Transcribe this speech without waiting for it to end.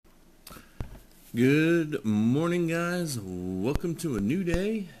Good morning, guys. Welcome to a new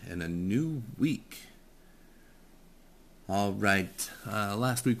day and a new week. All right.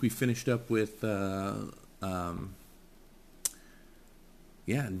 Last week we finished up with, the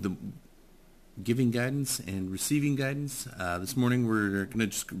giving guidance and receiving guidance. This morning we're going to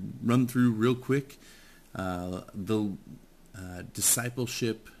just run through real quick the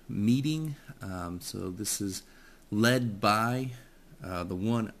discipleship meeting. So this is led by the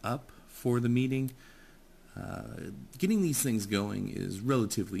 1Up for the meeting. Getting these things going is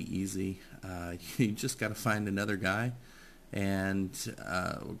relatively easy. You just got to find another guy, and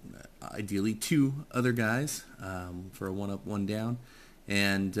ideally two other guys for a 1 up, 1 down,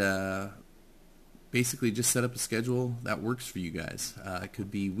 and basically just set up a schedule that works for you guys. It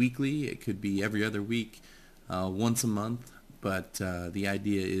could be weekly, it could be every other week, once a month, but the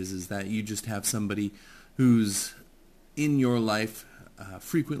idea is that you just have somebody who's in your life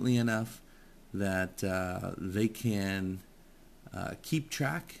frequently enough that they can keep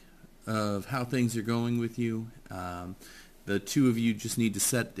track of how things are going with you. The two of you just need to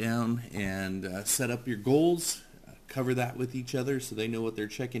sit down and set up your goals, cover that with each other so they know what they're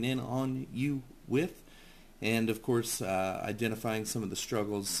checking in on you with, and of course identifying some of the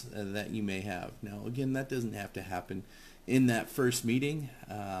struggles that you may have. Now again, that doesn't have to happen in that first meeting.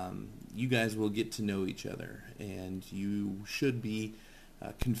 You guys will get to know each other, and you should be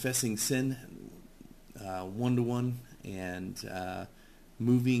confessing sin one-to-one and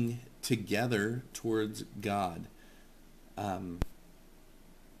moving together towards God. When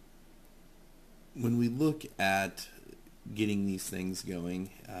we look at getting these things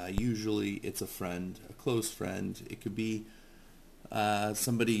going, usually it's a friend, a close friend. It could be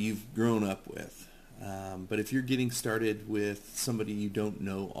somebody you've grown up with. But if you're getting started with somebody you don't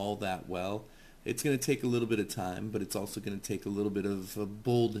know all that well, it's going to take a little bit of time, but it's also going to take a little bit of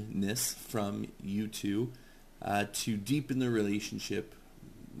boldness from you two to deepen the relationship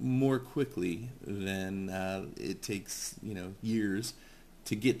more quickly than it takes, years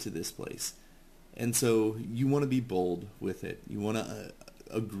to get to this place. And so you want to be bold with it. You want to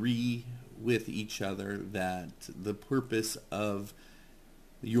agree with each other that the purpose of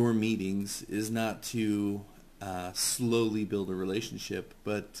your meetings is not to slowly build a relationship,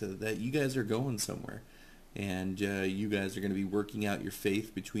 but that you guys are going somewhere, and you guys are going to be working out your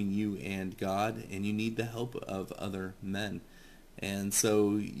faith between you and God, and you need the help of other men. And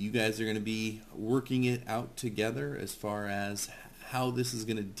so you guys are going to be working it out together as far as how this is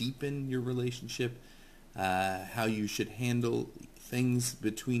going to deepen your relationship, how you should handle things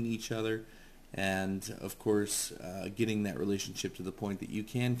between each other, and of course getting that relationship to the point that you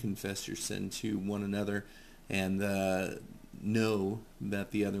can confess your sin to one another and know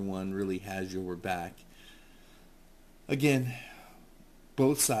that the other one really has your back. Again,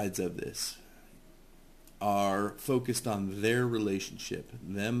 both sides of this are focused on their relationship,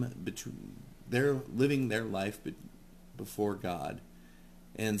 they're living their life before God,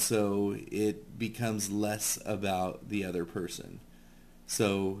 and so it becomes less about the other person.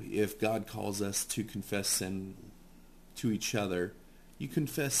 So if God calls us to confess sin to each other, you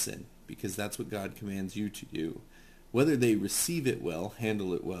confess sin, because that's what God commands you to do. Whether they receive it well,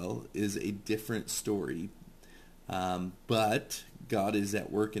 handle it well, is a different story. But God is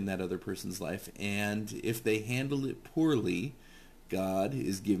at work in that other person's life, and if they handle it poorly, God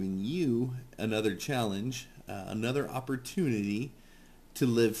is giving you another challenge, another opportunity to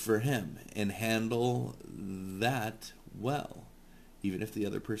live for Him and handle that well, even if the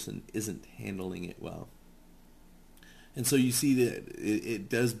other person isn't handling it well. And so you see that it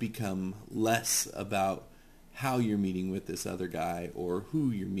does become less about how you're meeting with this other guy or who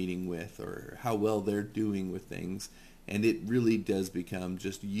you're meeting with or how well they're doing with things. And it really does become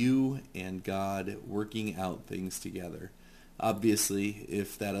just you and God working out things together. Obviously,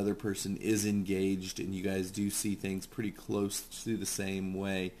 if that other person is engaged and you guys do see things pretty close to the same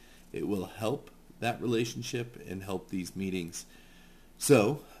way, it will help that relationship and help these meetings.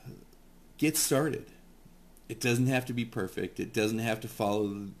 So, get started. It doesn't have to be perfect. It doesn't have to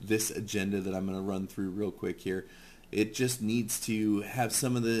follow this agenda that I'm going to run through real quick here. It just needs to have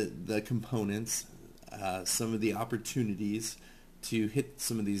some of the components, some of the opportunities to hit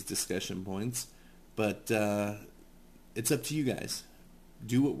some of these discussion points. But it's up to you guys.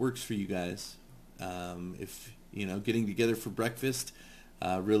 Do what works for you guys. If getting together for breakfast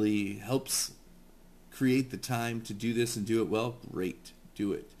really helps create the time to do this and do it well, great.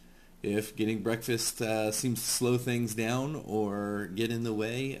 Do it. If getting breakfast seems to slow things down or get in the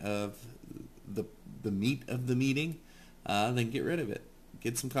way of the meat of the meeting, then get rid of it.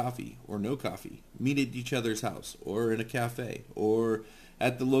 Get some coffee or no coffee. Meet at each other's house or in a cafe or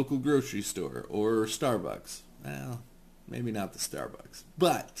at the local grocery store or Starbucks. Well, maybe not the Starbucks,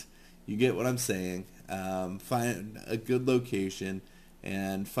 but you get what I'm saying. Find a good location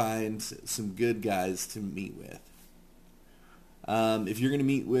and find some good guys to meet with. If you're going to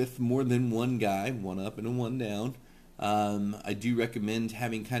meet with more than one guy, one up and one down, I do recommend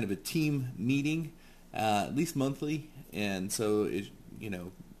having kind of a team meeting, at least monthly. And so,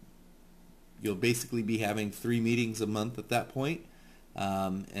 you'll basically be having 3 meetings a month at that point,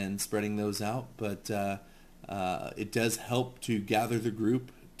 and spreading those out. But it does help to gather the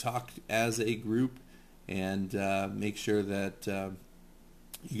group, talk as a group, and make sure that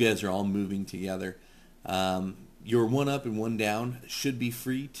you guys are all moving together. Your one up and one down should be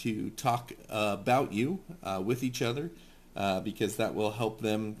free to talk about you with each other, because that will help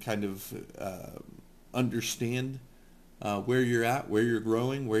them kind of understand where you're at, where you're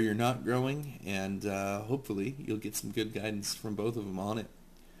growing, where you're not growing, and hopefully you'll get some good guidance from both of them on it.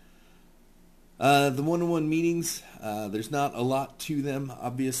 The one-on-one meetings, there's not a lot to them.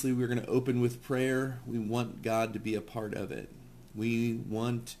 Obviously, we're going to open with prayer. We want God to be a part of it. We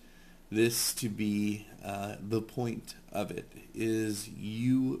want this to be the point of it, is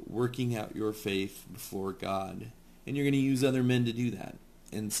you working out your faith before God. And you're going to use other men to do that.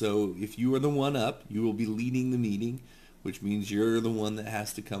 And so if you are the one up, you will be leading the meeting, which means you're the one that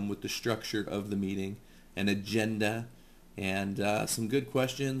has to come with the structure of the meeting, an agenda, and some good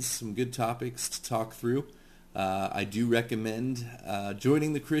questions, some good topics to talk through. I do recommend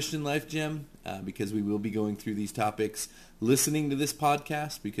joining the Christian Life Gym, because we will be going through these topics, listening to this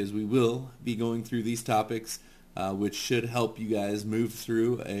podcast, because we will be going through these topics, which should help you guys move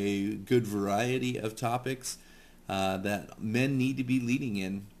through a good variety of topics that men need to be leading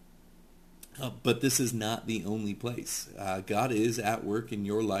in. But this is not the only place. God is at work in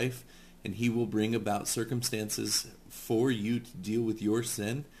your life, and he will bring about circumstances for you to deal with your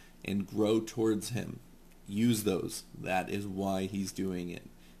sin and grow towards him. Use those. That is why he's doing it.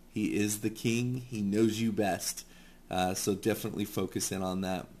 He is the king. He knows you best. So definitely focus in on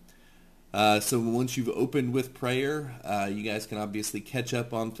that. So once you've opened with prayer, you guys can obviously catch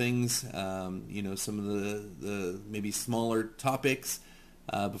up on things, some of the maybe smaller topics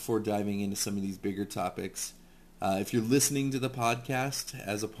before diving into some of these bigger topics. If you're listening to the podcast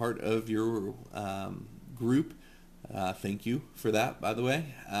as a part of your group, thank you for that, by the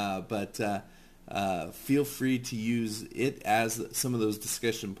way. But feel free to use it as some of those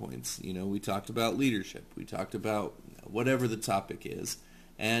discussion points. We talked about leadership. We talked about whatever the topic is.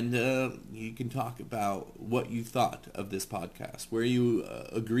 And you can talk about what you thought of this podcast, where you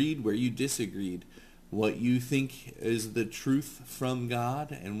agreed, where you disagreed, what you think is the truth from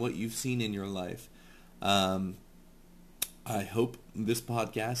God, and what you've seen in your life. I hope this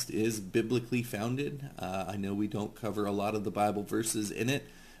podcast is biblically founded. I know we don't cover a lot of the Bible verses in it.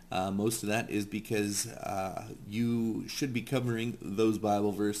 Most of that is because you should be covering those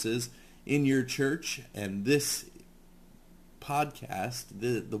Bible verses in your church, and this podcast,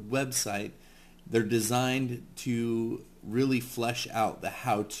 the website, they're designed to really flesh out the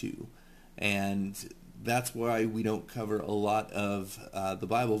how-to, and that's why we don't cover a lot of the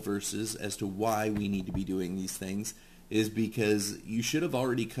Bible verses as to why we need to be doing these things, is because you should have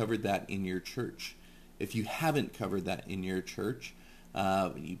already covered that in your church. If you haven't covered that in your church,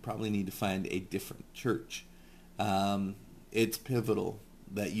 you probably need to find a different church. It's pivotal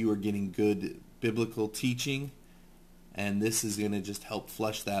that you are getting good biblical teaching, and this is going to just help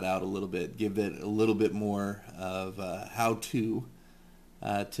flesh that out a little bit, give it a little bit more of how-to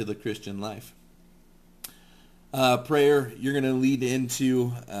to the Christian life. Prayer, you're going to lead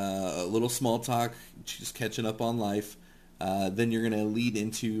into a little small talk, just catching up on life. Then you're going to lead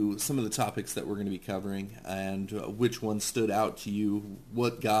into some of the topics that we're going to be covering, and which ones stood out to you,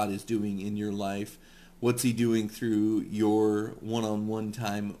 what God is doing in your life, what's he doing through your one-on-one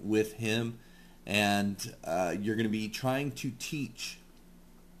time with him. And you're going to be trying to teach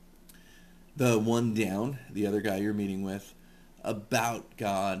the one down, the other guy you're meeting with, about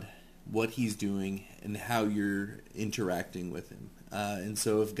God, what he's doing, and how you're interacting with him. And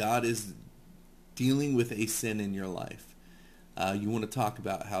so if God is dealing with a sin in your life, you want to talk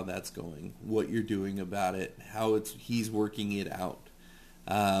about how that's going, what you're doing about it, how he's working it out.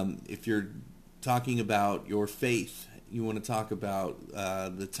 If you're talking about your faith, you want to talk about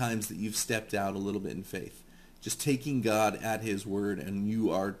the times that you've stepped out a little bit in faith. Just taking God at his word, and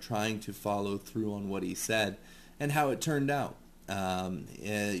you are trying to follow through on what he said and how it turned out.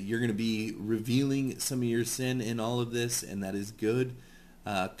 You're going to be revealing some of your sin in all of this, and that is good.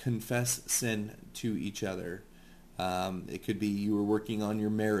 Confess sin to each other. It could be you were working on your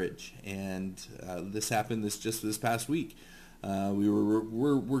marriage, and this happened this past week.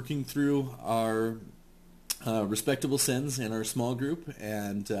 We're working through our respectable sins in our small group,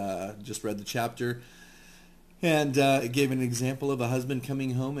 and just read the chapter. And it gave an example of a husband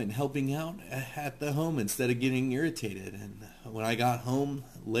coming home and helping out at the home instead of getting irritated. And when I got home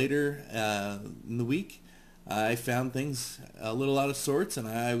later in the week, I found things a little out of sorts, and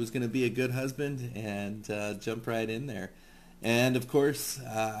I was going to be a good husband and jump right in there. And of course,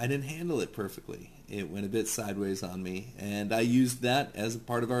 I didn't handle it perfectly. It went a bit sideways on me, and I used that as a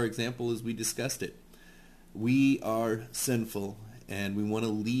part of our example as we discussed it. We are sinful, and we want to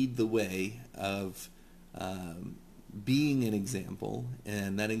lead the way of being an example,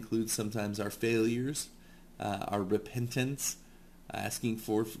 and that includes sometimes our failures, our repentance, asking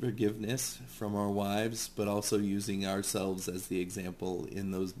for forgiveness from our wives, but also using ourselves as the example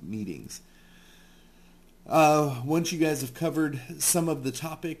in those meetings. Once you guys have covered some of the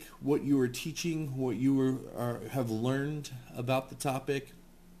topic, what you are teaching, what you have learned about the topic,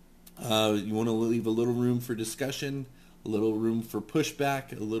 you want to leave a little room for discussion, a little room for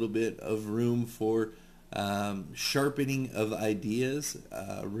pushback, a little bit of room for sharpening of ideas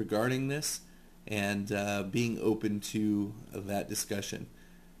regarding this, and being open to that discussion.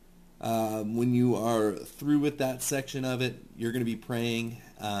 When you are through with that section of it, you're going to be praying.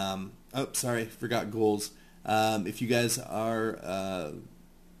 Forgot goals. If you guys are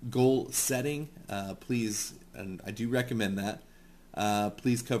goal setting, please, and I do recommend that,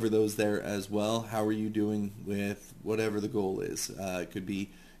 please cover those there as well. How are you doing with whatever the goal is? It could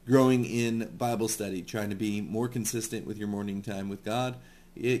be growing in Bible study, trying to be more consistent with your morning time with God.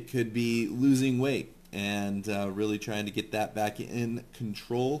 It could be losing weight and really trying to get that back in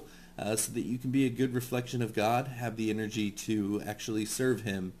control so that you can be a good reflection of God, have the energy to actually serve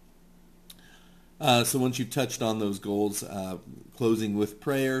Him. So once you've touched on those goals, closing with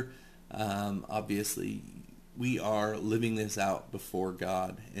prayer, obviously we are living this out before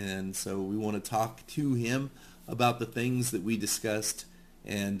God, and so we want to talk to Him about the things that we discussed,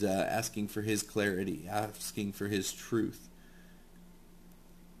 and asking for His clarity, asking for His truth.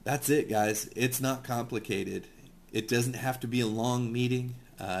 That's it, guys. It's not complicated. It doesn't have to be a long meeting.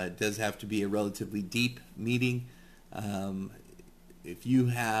 It does have to be a relatively deep meeting. If you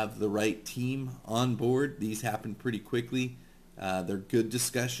have the right team on board, these happen pretty quickly. They're good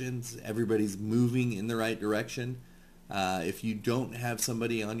discussions. Everybody's moving in the right direction. If you don't have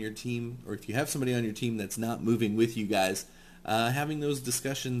somebody on your team, or if you have somebody on your team that's not moving with you guys, having those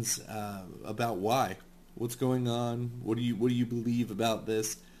discussions about what's going on, what do you believe about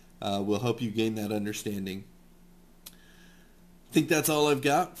this, will help you gain that understanding. I think that's all I've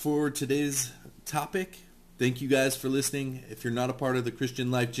got for today's topic. Thank you guys for listening. If you're not a part of the Christian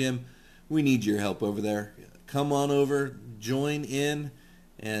Life Gym, we need your help over there. Come on over, join in,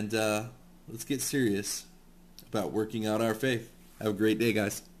 and let's get serious about working out our faith. Have a great day,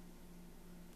 guys.